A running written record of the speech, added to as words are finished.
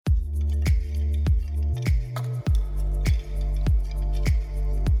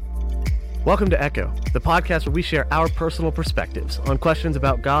Welcome to Echo, the podcast where we share our personal perspectives on questions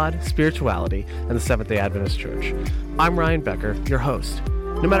about God, spirituality, and the Seventh-day Adventist Church. I'm Ryan Becker, your host.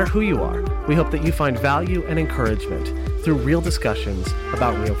 No matter who you are, we hope that you find value and encouragement through real discussions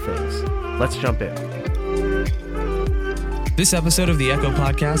about real things. Let's jump in. This episode of the Echo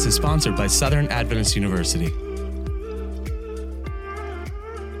Podcast is sponsored by Southern Adventist University.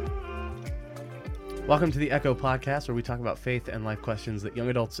 Welcome to the Echo Podcast, where we talk about faith and life questions that young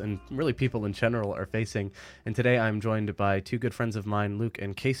adults and really people in general are facing. And today I'm joined by two good friends of mine, Luke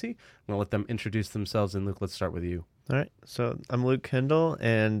and Casey. I'm going to let them introduce themselves. And Luke, let's start with you. All right. So I'm Luke Kendall,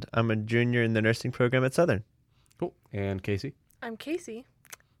 and I'm a junior in the nursing program at Southern. Cool. And Casey? I'm Casey,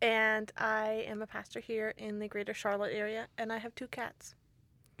 and I am a pastor here in the greater Charlotte area, and I have two cats.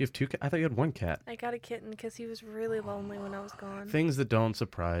 You have two cats? I thought you had one cat. I got a kitten because he was really lonely when I was gone. Things that don't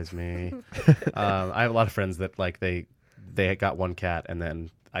surprise me. I have a lot of friends that they got one cat, and then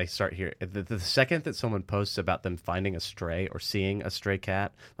I start hearing the second that someone posts about them finding a stray or seeing a stray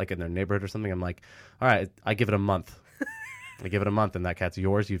cat, like in their neighborhood or something, I'm like, all right, I give it a month. I give it a month, and that cat's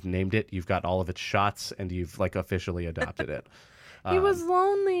yours. You've named it. You've got all of its shots, and you've officially adopted it. He was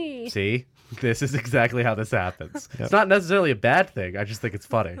lonely. See? This is exactly how this happens. Yep. It's not necessarily a bad thing. I just think it's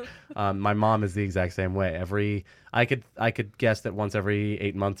funny. My mom is the exact same way. I could guess that once every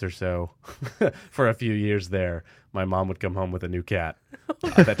 8 months or so, for a few years there, my mom would come home with a new cat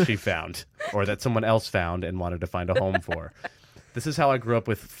that she found, or that someone else found and wanted to find a home for. This is how I grew up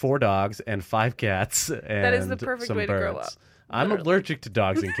with 4 dogs and 5 cats and that is the perfect some way birds. to grow up. I'm allergic to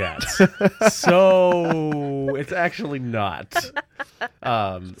dogs and cats, so it's actually not.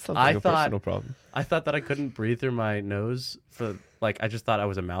 I thought problem. I thought that I couldn't breathe through my nose I just thought I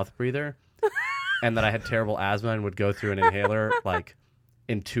was a mouth breather, and that I had terrible asthma and would go through an inhaler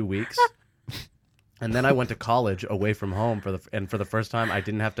in 2 weeks. And then I went to college away from home for the first time, I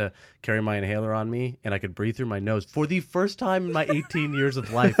didn't have to carry my inhaler on me, and I could breathe through my nose for the first time in my 18 years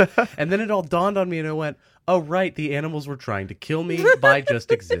of life. And then it all dawned on me, and I went, oh, right, the animals were trying to kill me by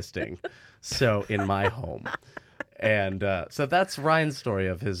just existing. So in my home. And so that's Ryan's story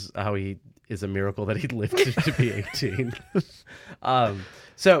of how he is a miracle that he lived to be 18.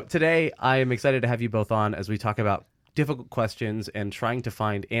 So today I am excited to have you both on as we talk about difficult questions and trying to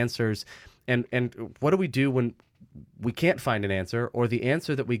find answers. And what do we do when we can't find an answer, or the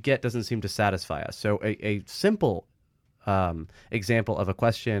answer that we get doesn't seem to satisfy us? So a simple example of a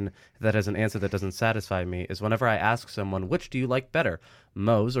question that has an answer that doesn't satisfy me is whenever I ask someone, which do you like better,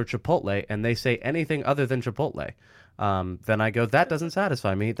 Moe's or Chipotle, and they say anything other than Chipotle, then I go, that doesn't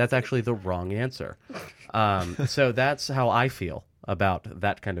satisfy me. That's actually the wrong answer. So that's how I feel about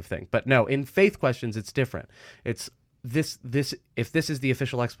that kind of thing. But no, in faith questions, it's different. It's this if this is the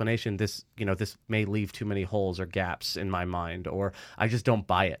official explanation, this may leave too many holes or gaps in my mind, or I just don't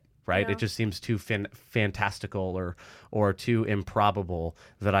buy it. Right? Yeah. It just seems too fantastical or too improbable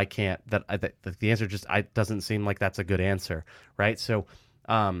that I can't, that the answer just doesn't seem like that's a good answer. Right? So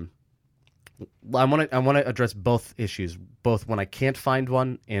I want to address both issues, both when I can't find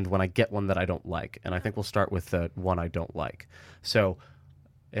one and when I get one that I don't like. And I think we'll start with the one I don't like. So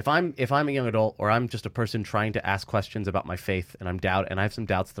if I'm a young adult, or I'm just a person trying to ask questions about my faith, and I have some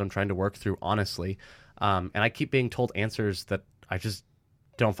doubts that I'm trying to work through honestly, and I keep being told answers that I just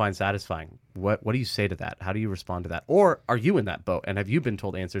don't find satisfying. What do you say to that? How do you respond to that? Or are you in that boat, and have you been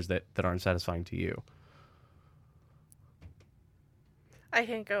told answers that aren't satisfying to you? I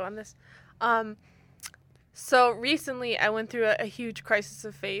can go on this. So recently I went through a huge crisis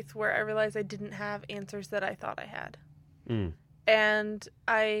of faith where I realized I didn't have answers that I thought I had. And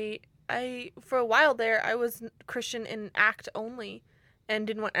I for a while there, I was Christian in act only and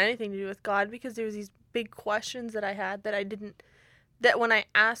didn't want anything to do with God, because there was these big questions that I had that when I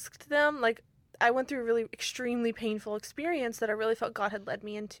asked them, I went through a really extremely painful experience that I really felt God had led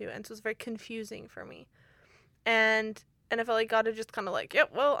me into. And so it was very confusing for me. And I felt like God had just kind of yep,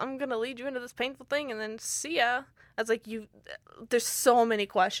 well, I'm going to lead you into this painful thing and then see ya. I was like, there's so many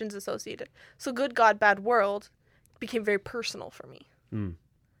questions associated. So good God, bad world became very personal for me.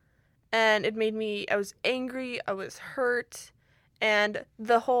 And it made me, I was angry, I was hurt. And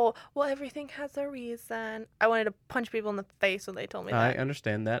the whole, well, everything has a reason. I wanted to punch people in the face when they told me that. I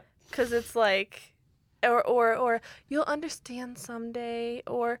understand that. Because it's or you'll understand someday.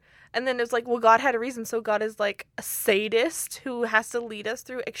 And then it's well, God had a reason. So God is a sadist who has to lead us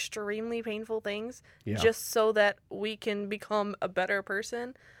through extremely painful things just so that we can become a better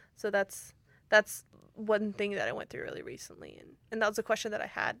person. So that's one thing that I went through really recently. And that was a question that I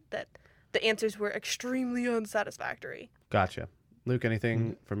had that the answers were extremely unsatisfactory. Gotcha. Luke,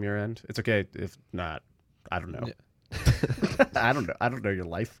 anything from your end? It's okay if not. I don't know. Yeah. I don't know your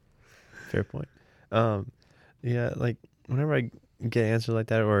life. Fair point. Yeah, like whenever I get an answer like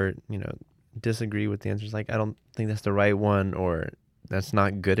that, or disagree with the answers, like I don't think that's the right one, or that's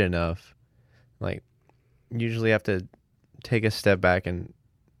not good enough. Like, usually I have to take a step back, and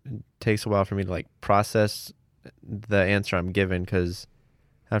it takes a while for me to like process the answer I'm given, because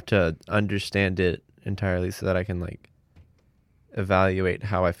I have to understand it entirely so that I can like evaluate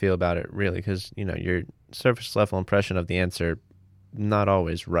how I feel about it, really, because your surface level impression of the answer not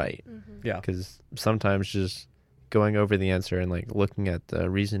always right. Yeah, because sometimes just going over the answer and like looking at the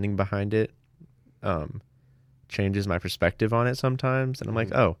reasoning behind it changes my perspective on it sometimes, and I'm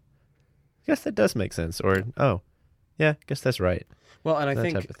like, oh, I guess that does make sense, or oh yeah, I guess that's right. Well, and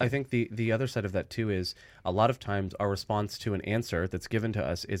I think the other side of that too is a lot of times our response to an answer that's given to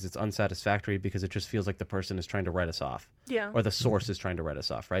us is it's unsatisfactory because it just feels like the person is trying to write us off. Yeah. Or the source is trying to write us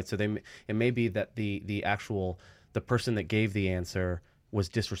off, right? So it may be that the person that gave the answer was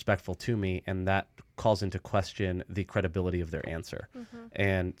disrespectful to me, and that calls into question the credibility of their answer.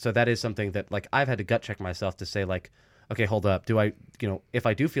 And so that is something that like I've had to gut check myself to say like, okay, hold up. Do I, if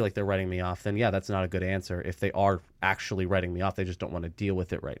I do feel like they're writing me off, then yeah, that's not a good answer. If they are actually writing me off, they just don't want to deal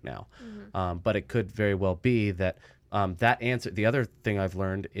with it right now. But it could very well be that that answer, the other thing I've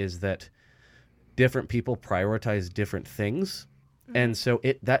learned is that different people prioritize different things. And so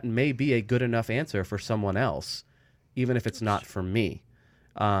that may be a good enough answer for someone else, even if it's not for me.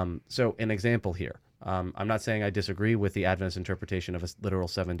 So an example here. I'm not saying I disagree with the Adventist interpretation of a literal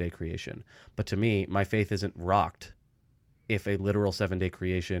 7-day creation, but to me, my faith isn't rocked if a literal 7-day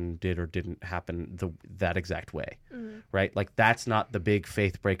creation did or didn't happen that exact way, right? Like that's not the big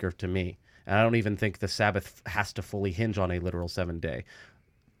faith breaker to me. And I don't even think the Sabbath has to fully hinge on a literal 7-day.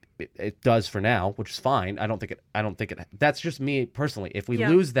 It does for now, which is fine. I don't think it. That's just me personally. If we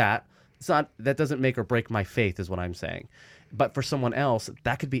lose that, that doesn't make or break my faith, is what I'm saying. But for someone else,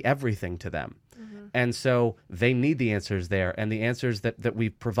 that could be everything to them. And so they need the answers there, and the answers that we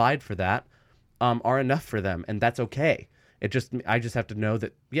provide for that are enough for them, and that's okay. I just have to know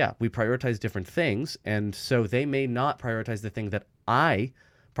that, yeah, we prioritize different things, and so they may not prioritize the thing that I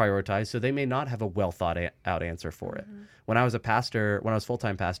prioritize, so they may not have a well thought out answer for it. When I was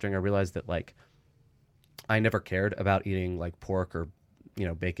full-time pastoring, I realized that like I never cared about eating like pork or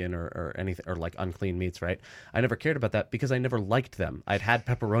bacon or anything, or like unclean meats, right? I never cared about that because I never liked them. I'd had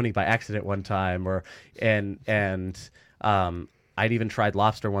pepperoni by accident one time, and I'd even tried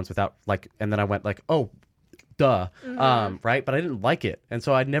lobster once without and then I went like, oh, duh, right? But I didn't like it, and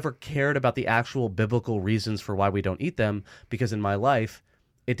so I never cared about the actual biblical reasons for why we don't eat them, because in my life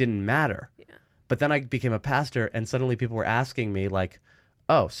it didn't matter. Yeah. But then I became a pastor, and suddenly people were asking me like,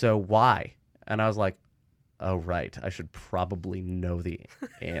 oh, so why? And I was like, oh, right, I should probably know the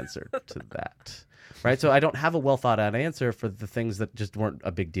answer to that, right? So I don't have a well-thought-out answer for the things that just weren't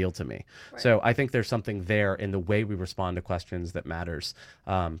a big deal to me. Right. So I think there's something there in the way we respond to questions that matters.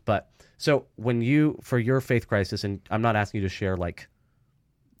 But so for your faith crisis, and I'm not asking you to share like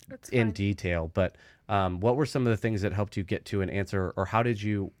in detail, but what were some of the things that helped you get to an answer, or how did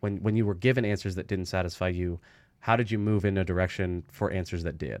you, when you were given answers that didn't satisfy you, how did you move in a direction for answers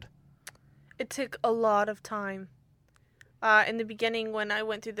that did? It took a lot of time. In the beginning, when I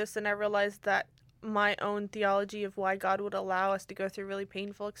went through this and I realized that my own theology of why God would allow us to go through really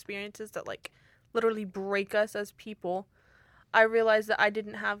painful experiences that like literally break us as people, I realized that I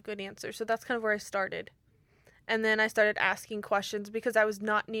didn't have good answers. So that's kind of where I started. And then I started asking questions because I was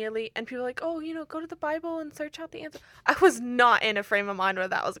not nearly, and people were like, oh, go to the Bible and search out the answer. I was not in a frame of mind where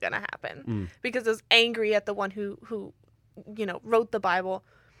that was going to happen because I was angry at the one who wrote the Bible.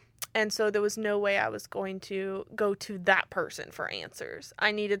 And so there was no way I was going to go to that person for answers.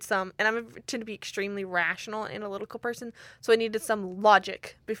 I needed some, and I'm tend to be extremely rational and analytical person, so I needed some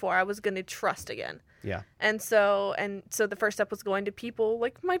logic before I was going to trust again. Yeah. And so the first step was going to people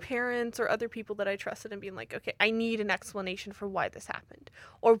like my parents or other people that I trusted and being like, okay, I need an explanation for why this happened,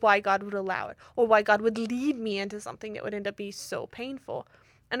 or why God would allow it, or why God would lead me into something that would end up being so painful.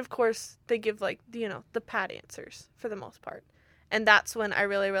 And of course, they give like, the pat answers for the most part. And that's when I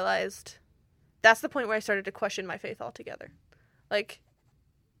really realized, that's the point where I started to question my faith altogether. Like,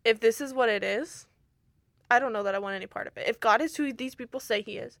 if this is what it is, I don't know that I want any part of it. If God is who these people say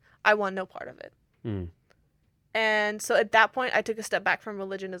he is, I want no part of it. And so at that point, I took a step back from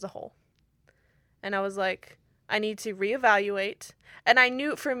religion as a whole. And I was like, I need to reevaluate. And I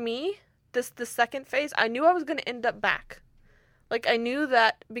knew, for me, the second phase, I knew I was going to end up back. Like, I knew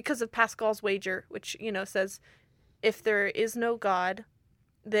that because of Pascal's wager, which, says, if there is no God,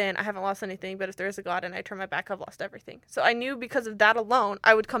 then I haven't lost anything. But if there is a God and I turn my back, I've lost everything. So I knew because of that alone,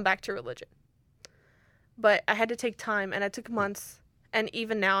 I would come back to religion. But I had to take time, and I took months. And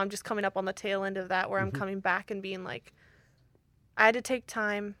even now, I'm just coming up on the tail end of that, where I'm coming back and being like, I had to take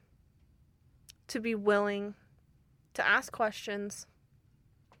time to be willing to ask questions,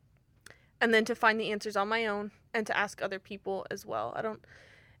 and then to find the answers on my own, and to ask other people as well.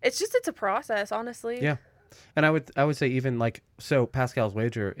 It's a process, honestly. Yeah. And I would say even like, so Pascal's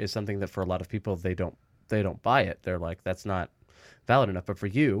wager is something that for a lot of people, they don't buy it. They're like, that's not valid enough. But for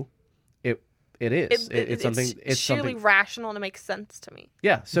you, it is. It's something. It's surely something rational and it makes sense to me.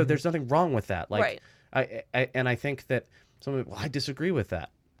 Yeah. So there's nothing wrong with that. Like, Right. I think that I disagree with that.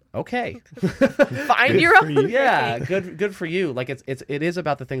 Okay. Find your own. Yeah. Good for you. Like it is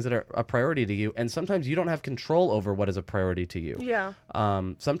about the things that are a priority to you. And sometimes you don't have control over what is a priority to you. Yeah.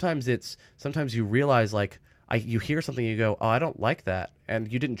 Sometimes you realize like, you hear something, you go, oh, I don't like that.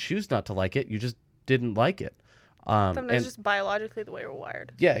 And you didn't choose not to like it. You just didn't like it. Sometimes just biologically the way we're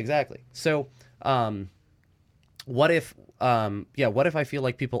wired. Yeah, exactly. So, what if I feel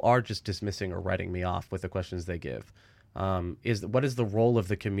like people are just dismissing or writing me off with the questions they give? What is the role of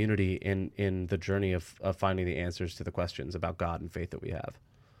the community in the journey of finding the answers to the questions about God and faith that we have?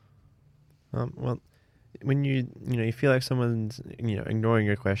 Well, when you feel like someone's ignoring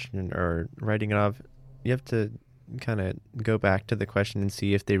your question or writing it off, you have to kind of go back to the question and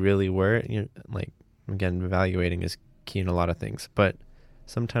see if they really were. Like, again, evaluating is key in a lot of things, but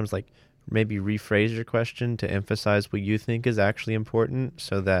sometimes like maybe rephrase your question to emphasize what you think is actually important,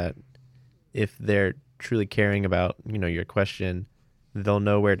 so that if they're truly caring about your question, they'll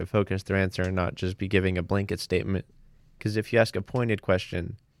know where to focus their answer and not just be giving a blanket statement. Because if you ask a pointed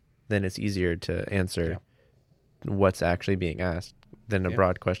question, then it's easier to answer what's actually being asked than a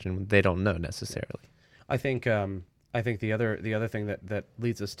broad question they don't know necessarily. I think the other thing that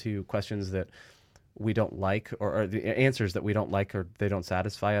leads us to questions that we don't like, or the answers that we don't like or they don't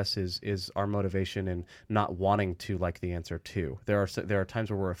satisfy us, is our motivation in not wanting to like the answer too. There are times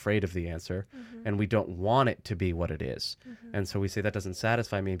where we're afraid of the answer and we don't want it to be what it is. And so we say that doesn't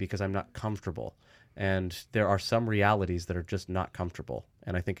satisfy me because I'm not comfortable. And there are some realities that are just not comfortable.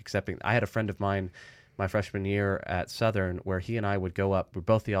 And I think accepting, I had a friend of mine my freshman year at Southern where he and I would go up, we're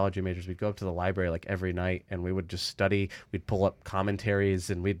both theology majors, we'd go up to the library like every night and we would just study, we'd pull up commentaries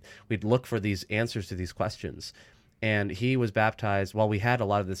and we'd look for these answers to these questions. And he was baptized, while we had a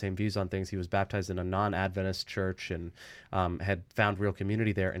lot of the same views on things, he was baptized in a non-Adventist church and had found real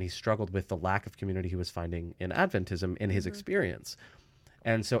community there, and he struggled with the lack of community he was finding in Adventism in his experience.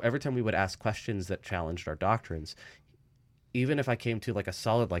 And so every time we would ask questions that challenged our doctrines, even if I came to like a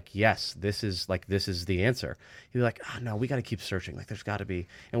solid, like, yes, this is the answer, he'd be like, oh, no, we got to keep searching. Like, there's got to be.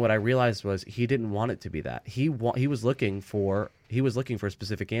 And what I realized was he didn't want it to be that. He was looking for a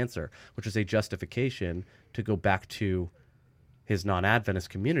specific answer, which was a justification to go back to his non-Adventist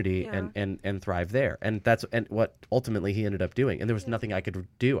community and thrive there. And that's what ultimately he ended up doing. And there was nothing I could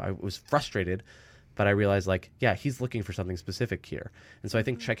do. I was frustrated, but I realized, like, yeah, he's looking for something specific here. And so I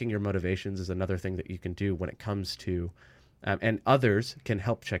think checking your motivations is another thing that you can do when it comes to and others can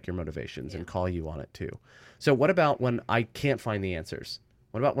help check your motivations and call you on it too. So what about when I can't find the answers?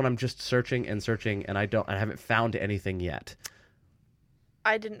 What about when I'm just searching and I haven't found anything yet?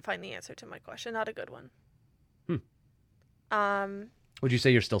 I didn't find the answer to my question. Not a good one. Would you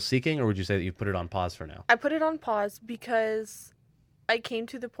say you're still seeking, or would you say that you put it on pause for now? I put it on pause because I came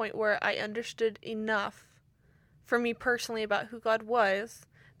to the point where I understood enough for me personally about who God was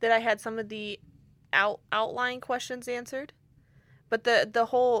that I had some of the outlying questions answered, but the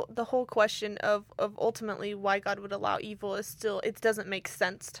whole question of ultimately why God would allow evil is still, it doesn't make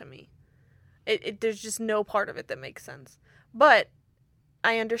sense to me. There's just no part of it that makes sense. But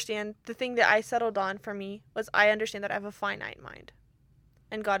I understand, the thing that I settled on for me was I understand that I have a finite mind,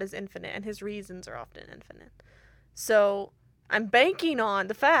 and God is infinite, and his reasons are often infinite. So I'm banking on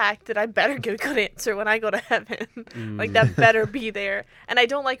the fact that I better get a good answer when I go to heaven. Like, that better be there. And I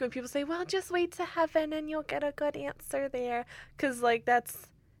don't like when people say, well, just wait to heaven and you'll get a good answer there. Because, like,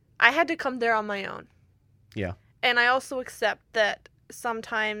 I had to come there on my own. Yeah. And I also accept that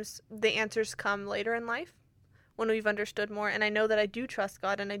sometimes the answers come later in life when we've understood more. And I know that I do trust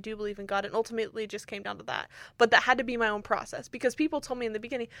God and I do believe in God. And ultimately it just came down to that. But that had to be my own process. Because people told me in the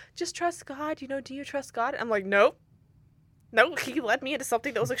beginning, just trust God. Do you trust God? And I'm like, nope. No, he led me into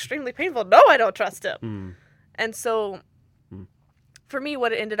something that was extremely painful. No, I don't trust him. And so, for me,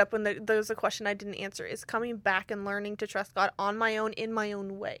 what it ended up when there was a question I didn't answer is coming back and learning to trust God on my own, in my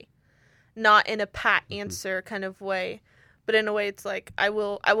own way. Not in a pat answer kind of way, but in a way it's like, I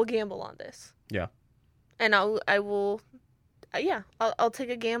will gamble on this. Yeah. And I'll take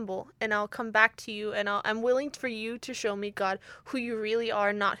a gamble, and I'll come back to you, and I'm willing for you to show me, God, who you really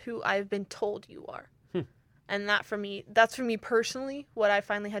are, not who I've been told you are. And that's for me personally, what I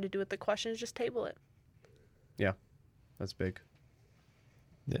finally had to do with the question is just table it. Yeah, that's big.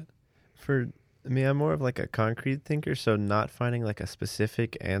 Yeah. For me, I'm more of like a concrete thinker, so not finding like a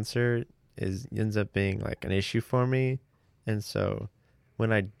specific answer ends up being like an issue for me. And so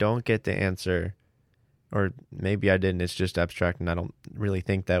when I don't get the answer, or maybe I didn't, it's just abstract and I don't really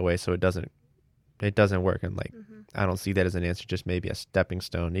think that way, so it doesn't work. And like, I don't see that as an answer, just maybe a stepping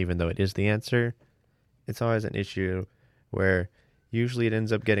stone, even though it is the answer. It's always an issue where usually it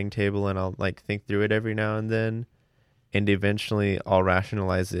ends up getting tabled, and I'll like think through it every now and then, and eventually I'll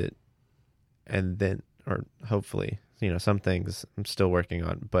rationalize it. And then, or hopefully, some things I'm still working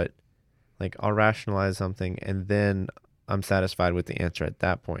on, but like I'll rationalize something and then I'm satisfied with the answer at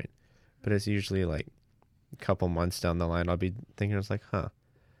that point. But it's usually like a couple months down the line, I'll be thinking, it's like,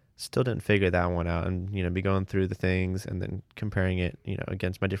 still didn't figure that one out, and be going through the things and then comparing it,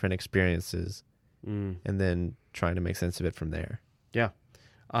 against my different experiences, and then trying to make sense of it from there. Yeah,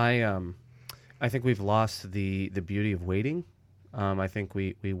 I think we've lost the beauty of waiting. I think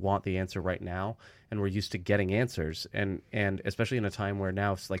we want the answer right now, and we're used to getting answers, and especially in a time where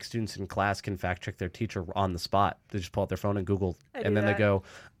now like students in class can fact check their teacher on the spot. They just pull out their phone and Google, and then they go,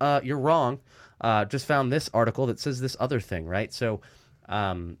 "You're wrong. Just found this article that says this other thing." Right? So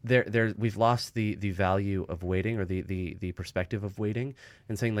we've lost the value of waiting, or the perspective of waiting,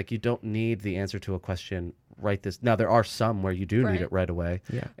 and saying like you don't need the answer to a question right this now. There are some where you do need it right away,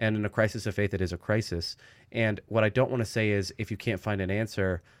 and in a crisis of faith, it is a crisis. And what I don't want to say is, if you can't find an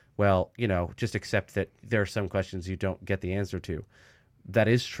answer, well, just accept that there are some questions you don't get the answer to. That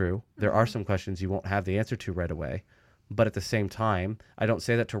is true. There are some questions you won't have the answer to right away. But at the same time, I don't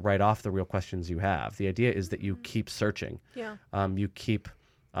say that to write off the real questions you have. The idea is that you keep searching. Yeah. You keep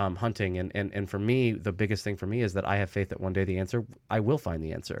hunting. And for me, the biggest thing for me is that I have faith that one day I will find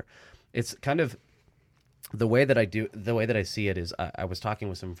the answer. It's kind of the way that I see it is, I was talking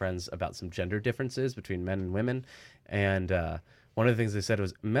with some friends about some gender differences between men and women. And one of the things they said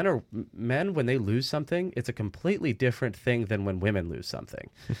was men, when they lose something, it's a completely different thing than when women lose something.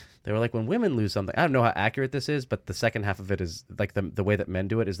 They were like, when women lose something, I don't know how accurate this is, but the second half of it is like the way that men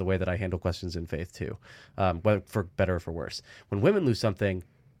do it is the way that I handle questions in faith too, whether for better or for worse. When women lose something,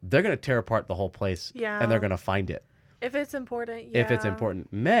 they're going to tear apart the whole place, and they're going to find it. If it's important, If it's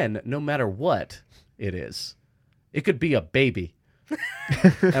important. Men, no matter what it is, it could be a baby.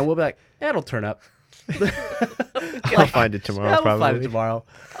 And we'll be like, it'll turn up. I'll find it tomorrow. I'll find it tomorrow.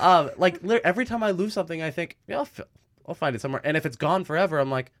 Every time I lose something, I think, I'll find it somewhere. And if it's gone forever,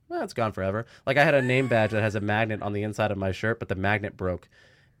 I'm like, well, it's gone forever. Like I had a name badge that has a magnet on the inside of my shirt, but the magnet broke.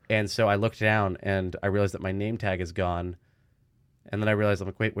 And so I looked down and I realized that my name tag is gone. And then I realized, I'm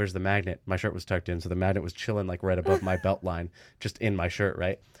like, wait, where's the magnet? My shirt was tucked in, so the magnet was chilling like right above my belt line, just in my shirt,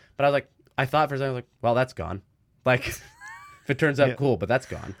 right? But I thought for a second, I was like, well, that's gone. Like, if it turns out cool, but that's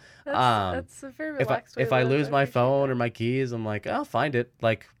gone. That's a very relaxed way if I lose my phone or my keys, I'm like, I'll find it.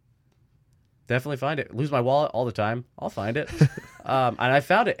 Like, definitely find it. Lose my wallet all the time, I'll find it. And I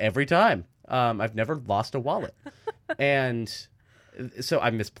found it every time. I've never lost a wallet. And so I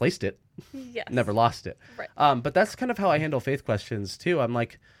misplaced it. Yes. Never lost it. Right. But that's kind of how I handle faith questions too. I'm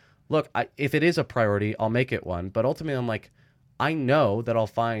like, look, if it is a priority, I'll make it one. But ultimately, I'm like, I know that I'll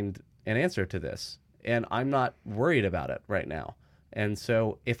find an answer to this, and I'm not worried about it right now. And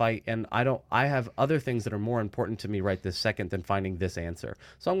so I have other things that are more important to me right this second than finding this answer.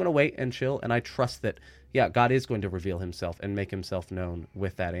 So I'm going to wait and chill, and I trust that, God is going to reveal himself and make himself known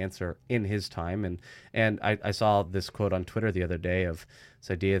with that answer in his time. And I saw this quote on Twitter the other day of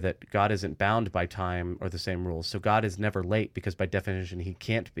this idea that God isn't bound by time or the same rules. So God is never late because by definition he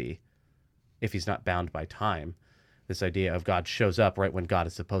can't be if he's not bound by time. This idea of God shows up right when God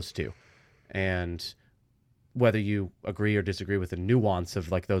is supposed to. And whether you agree or disagree with the nuance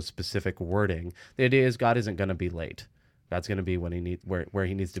of like those specific wording, the idea is God isn't going to be late. God's going to be when he where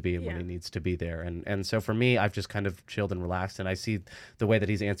he needs to be and when he needs to be there. And so for me, I've just kind of chilled and relaxed, and I see the way that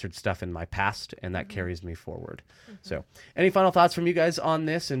he's answered stuff in my past, and that carries me forward. So any final thoughts from you guys on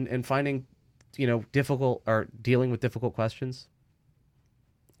this and finding, difficult or dealing with difficult questions?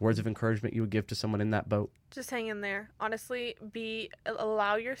 Words of encouragement you would give to someone in that boat? Just hang in there. Honestly,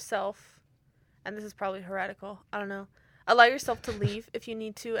 allow yourself, and this is probably heretical, I don't know. Allow yourself to leave if you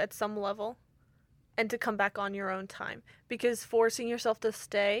need to at some level, and to come back on your own time. Because forcing yourself to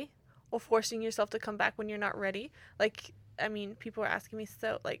stay or forcing yourself to come back when you're not ready, people were asking me,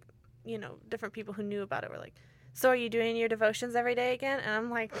 different people who knew about it were like, so are you doing your devotions every day again? And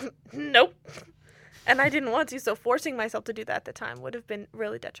I'm like, nope. And I didn't want to, so forcing myself to do that at the time would have been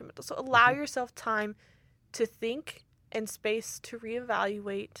really detrimental. So allow yourself time to think and space to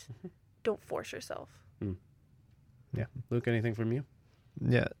reevaluate. Don't force yourself. Yeah. Luke, anything from you?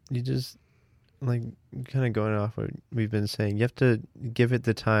 Yeah, you just like kind of going off what we've been saying. You have to give it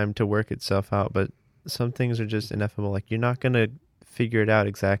the time to work itself out, but some things are just ineffable. Like you're not going to figure it out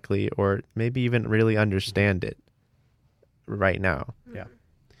exactly or maybe even really understand it right now. Yeah.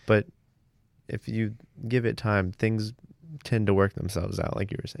 But if you give it time, things tend to work themselves out,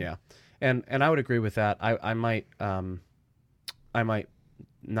 like you were saying. Yeah. And I would agree with that. I might not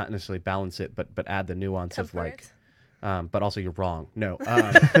necessarily balance it, but add the nuance of like, but also you're wrong. No,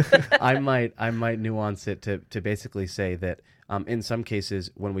 I might nuance it to basically say that in some cases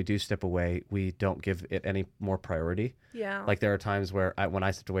when we do step away, we don't give it any more priority. Yeah. Like there are times where when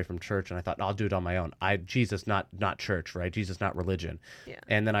I stepped away from church and I thought, I'll do it on my own. Jesus, not church, right? Jesus, not religion. Yeah.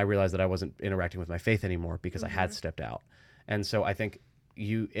 And then I realized that I wasn't interacting with my faith anymore because I had stepped out. And so I think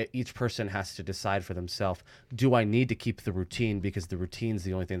each person has to decide for themselves, do I need to keep the routine because the routine's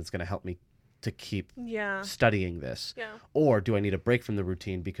the only thing that's going to help me to keep studying this? Yeah. Or do I need a break from the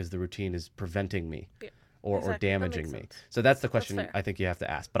routine because the routine is preventing me or damaging me? So that's the question I think you have to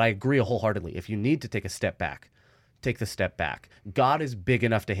ask. But I agree wholeheartedly. If you need to take a step back, take the step back. God is big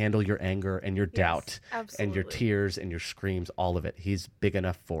enough to handle your anger and your doubt and your tears and your screams, all of it. He's big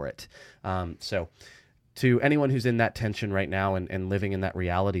enough for it. So to anyone who's in that tension right now and living in that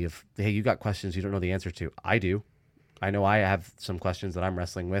reality of, hey, you got questions you don't know the answer to. I do. I know I have some questions that I'm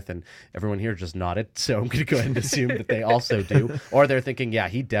wrestling with, and everyone here just nodded, so I'm going to go ahead and assume that they also do. Or they're thinking, yeah,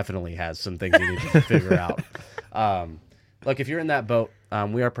 he definitely has some things he needs to figure out. Look, if you're in that boat,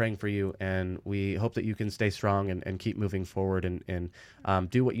 we are praying for you, and we hope that you can stay strong and keep moving forward and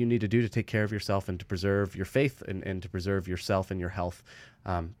do what you need to do to take care of yourself and to preserve your faith and to preserve yourself and your health.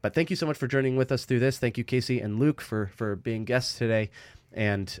 But thank you so much for journeying with us through this. Thank you, Casey and Luke, for being guests today.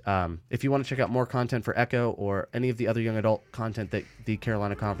 And if you want to check out more content for Echo or any of the other young adult content that the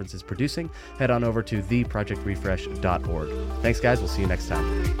Carolina Conference is producing, head on over to theprojectrefresh.org. Thanks, guys. We'll see you next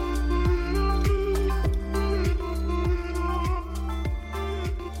time.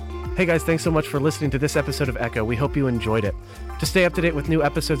 Hey guys, thanks so much for listening to this episode of Echo. We hope you enjoyed it. To stay up to date with new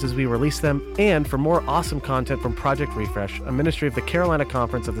episodes as we release them, and for more awesome content from Project Refresh, a ministry of the Carolina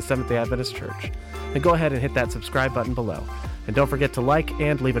Conference of the Seventh-day Adventist Church, then go ahead and hit that subscribe button below. And don't forget to like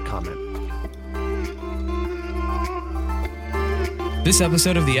and leave a comment. This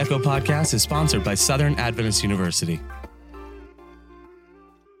episode of the Echo Podcast is sponsored by Southern Adventist University.